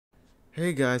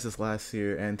Hey guys, it's Last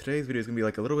here, and today's video is going to be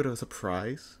like a little bit of a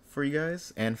surprise for you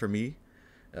guys, and for me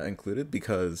included,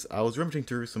 because I was rummaging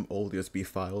through some old USB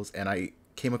files, and I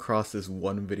came across this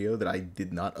one video that I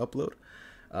did not upload,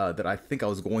 that I think I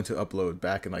was going to upload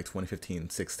back in like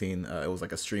 2015-16. It was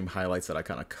like a stream highlights that I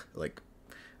kind of, like,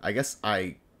 I guess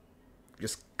I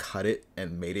just cut it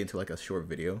and made it into like a short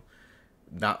video.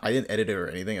 I didn't edit it or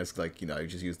anything. It's like, you know, I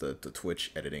just used the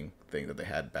Twitch editing thing that they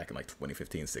had back in like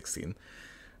 2015-16.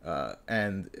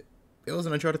 And it was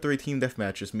an Uncharted 3 team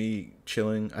deathmatch, just me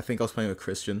chilling. I think I was playing with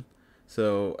Christian.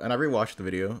 So, and I rewatched the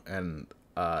video, and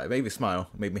it made me smile,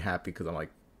 it made me happy, because I'm like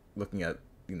looking at,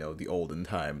 you know, the olden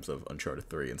times of Uncharted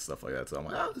 3 and stuff like that. So I'm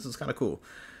like, oh, this is kind of cool.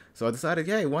 So I decided,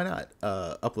 yay, why not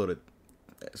upload it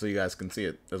so you guys can see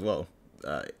it as well.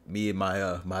 Me and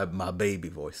my baby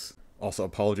voice. Also,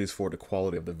 apologies for the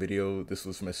quality of the video. This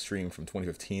was from a stream from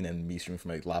 2015 and me streaming from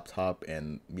my laptop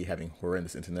and me having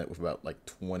horrendous internet with about like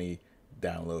 20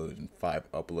 downloads and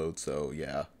 5 uploads. So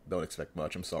yeah, don't expect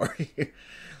much. I'm sorry.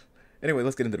 Anyway,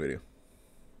 let's get into the video.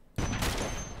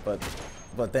 But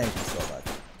thank you so much.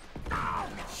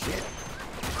 Shit.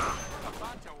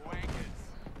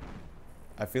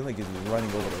 I feel like it's running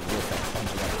over the real fast. I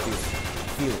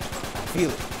feel it. I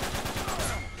feel it.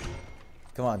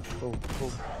 Come on.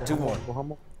 Two more.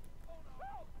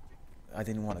 I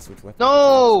didn't want to switch weapons.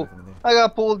 No! I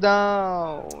got pulled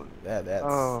down. That's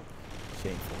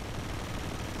shameful.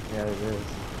 Yeah, it is.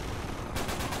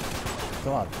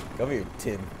 Come on. Come here,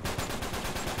 Tim.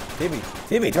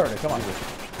 Timmy Turner, come on.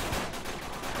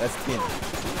 That's Tim.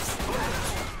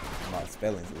 My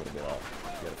spelling's a little bit off.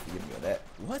 You gotta forgive me on that.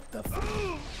 What the f?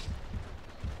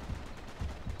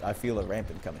 I feel a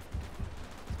rampant coming.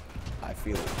 I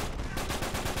feel it.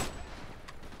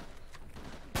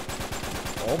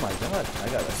 Oh my god, I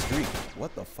got a streak.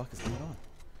 What the fuck is going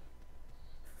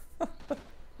on?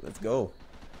 Let's go.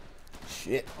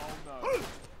 Shit. Oh no.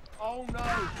 Oh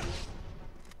no.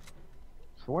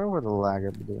 So where were the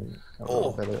lagger doing?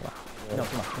 Oh. No,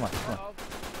 come on.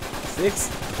 6?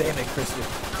 Damn it, Christian.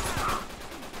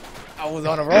 I was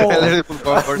on a roll. I literally put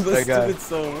one burst that guy.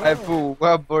 So I put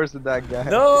one burst at that guy.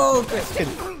 no, Christian.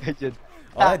 I just...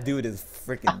 All that dude is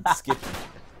freaking skipping.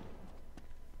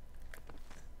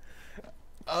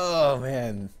 Oh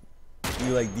man,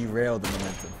 you like derailed the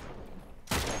momentum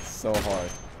so hard.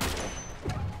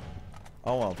 I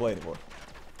don't want to play anymore.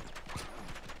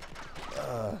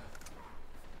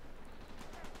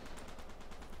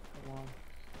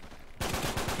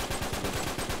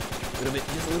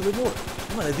 Just a little bit more.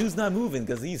 Come on, the dude's not moving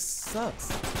because he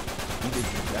sucks. He did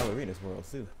Ballerina's World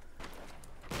too.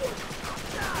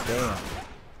 Damn.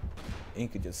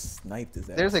 Ink could just sniped his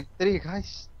ass. There's like 3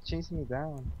 guys chasing me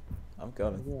down. I'm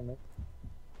coming.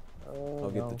 Oh,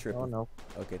 I'll get the triple. Oh no.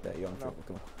 I'll get that young triple.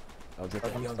 Come on. I'll get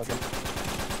that young triple.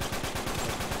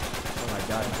 Oh my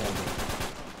god, I'm going.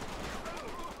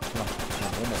 Come on,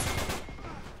 one more.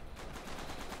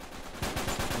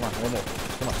 Come on, one more.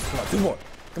 Come on, 2 more.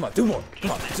 Come on, 2 more.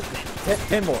 Come on,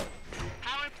 10 more.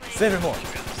 7 more.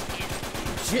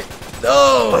 Shit.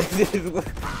 No!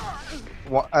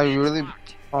 What? I really...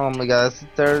 Oh my god, it's the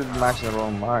 3rd match in a row,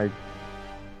 Mark.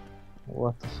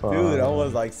 What the fuck? Dude, I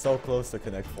was like so close to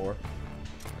Connect 4.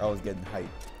 I was getting hyped.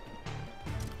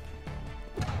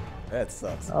 That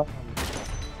sucks. Oh.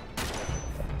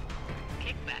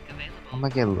 I'm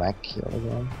gonna get lag kill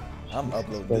again. I'm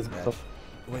uploading this match.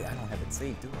 Wait, I don't have it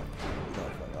saved, do I?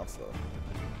 No, also.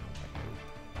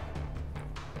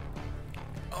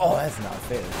 Oh, that's not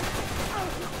fair.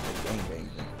 Gang.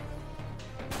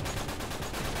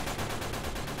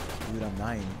 Dude, I'm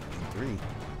 9-3.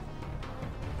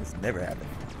 This never happened.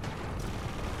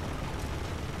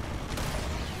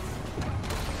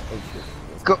 Oh shit.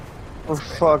 Go! For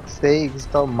fuck's sake,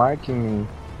 stop marking me.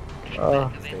 Oh.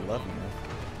 They love you, man.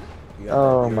 You got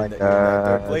Oh that, my you're in that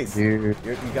 3rd god, place. dude.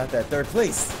 You got that 3rd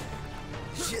place.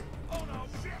 Shit.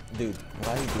 Dude,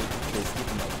 why are you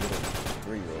skipping like little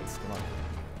 3-year-olds? Come on.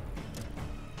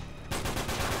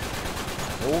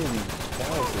 Holy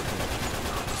balls.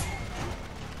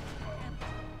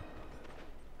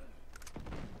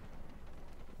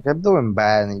 You're doing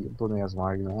bad and you put me as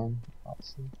mark, man.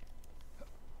 Honestly.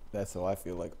 That's how I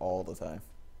feel like all the time.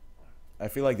 I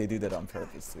feel like they do that on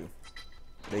purpose too.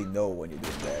 They know when you're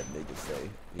doing bad and they just say,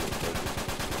 "Here, take it."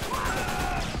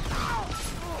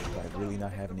 I really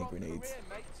not have any grenades.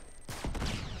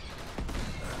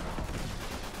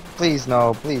 Please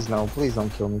no, please no, please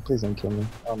don't kill me, please don't kill me.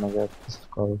 Oh my god, this is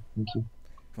cool. Thank you.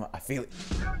 Come on, I feel it.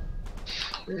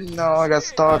 No, I got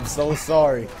stuck. I'm so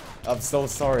sorry. I'm so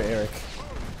sorry, Eric.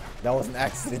 That was an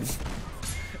accident.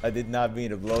 I did not mean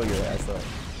to blow your ass up.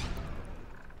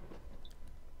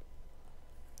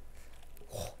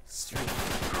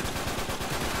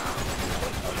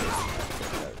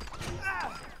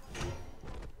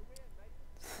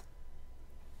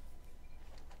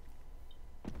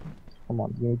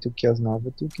 Come on, you need 2 kills now,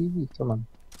 but 2 kills. Come on.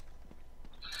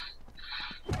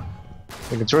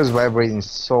 The controller's vibrating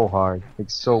so hard.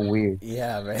 It's so weird.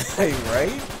 Yeah, man.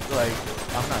 Right? Like,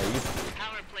 I'm not used to it.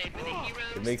 Power play for the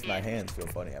heroes. It makes my hands feel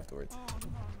funny afterwards.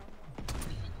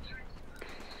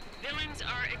 Villains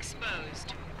are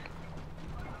exposed.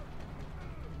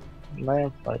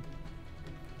 Man, fight.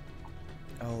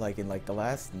 Oh, like in like the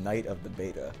last night of the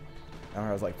beta, I remember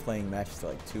I was like playing matches till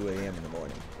like 2 a.m. in the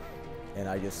morning, and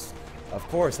I just, of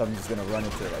course, I'm just gonna run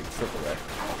into like triple wreck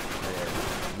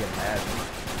and get mad.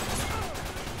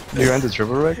 You went to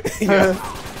triple wreck? Yeah.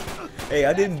 Hey,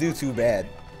 I didn't do too bad.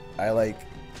 I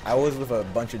was with a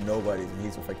bunch of nobodies, and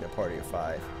he's with like a party of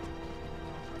 5.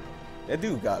 That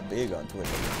dude got big on Twitter.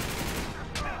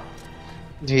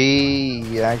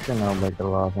 He actually know like a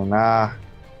lot, and cause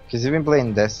he's been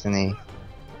playing Destiny.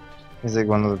 He's like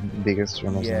one of the biggest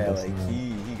streamers in Yeah, Destiny.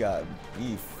 like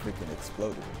he freaking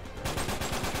exploded.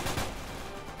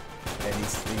 And he's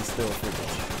still freaking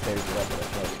tears it up with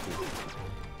that party too.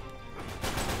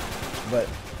 But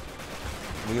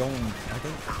I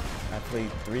think I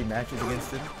played 3 matches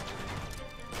against him.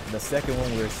 The second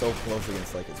one we were so close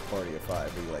against like his party of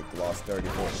 5, we like lost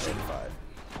 34 to 35.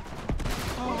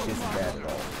 Which isn't bad at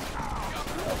all.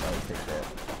 I'll probably take that.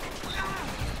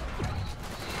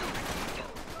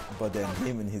 But then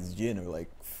him and his Jin are like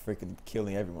freaking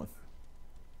killing everyone.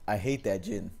 I hate that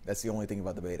Jin. That's the only thing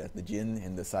about the beta. The Jin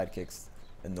and the sidekicks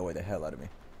annoy the hell out of me.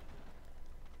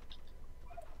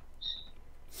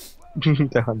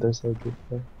 The hunters so good.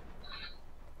 Though.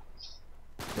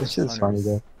 This shit's funny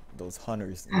though. Those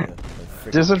hunters. The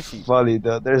They're so freaking cheat. funny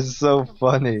though. They're so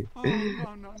funny.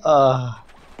 And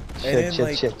Shit,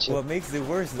 then shit. what makes it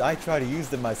worse is I try to use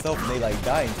them myself and they like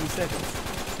die in 2 seconds.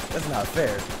 That's not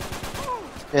fair.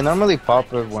 They normally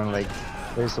pop up when like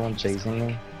there's someone chasing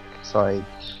me. So I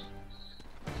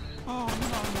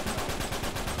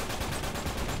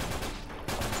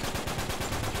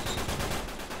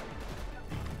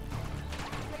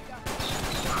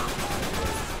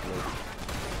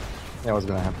that was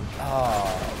gonna happen.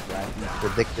 Oh, Randy.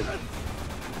 Predicted.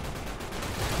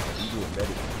 You doing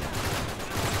better.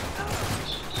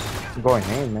 I'm going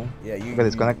in, man. Yeah, you. Look at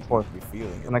this, connect 4. You're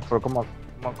feeling it. Connect 4, come on.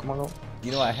 Come on, go.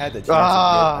 You know, I had the chance.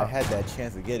 I had that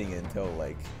chance of getting it until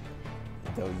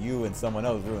you and someone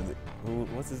else ruined it.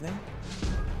 What's his name?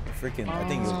 Freaking, I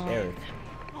think it was Eric.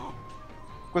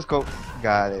 Cusco.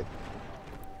 Got it.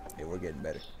 Hey, we're getting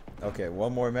better. Okay,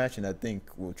 one more match and I think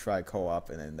we'll try co-op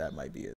and then that might be it.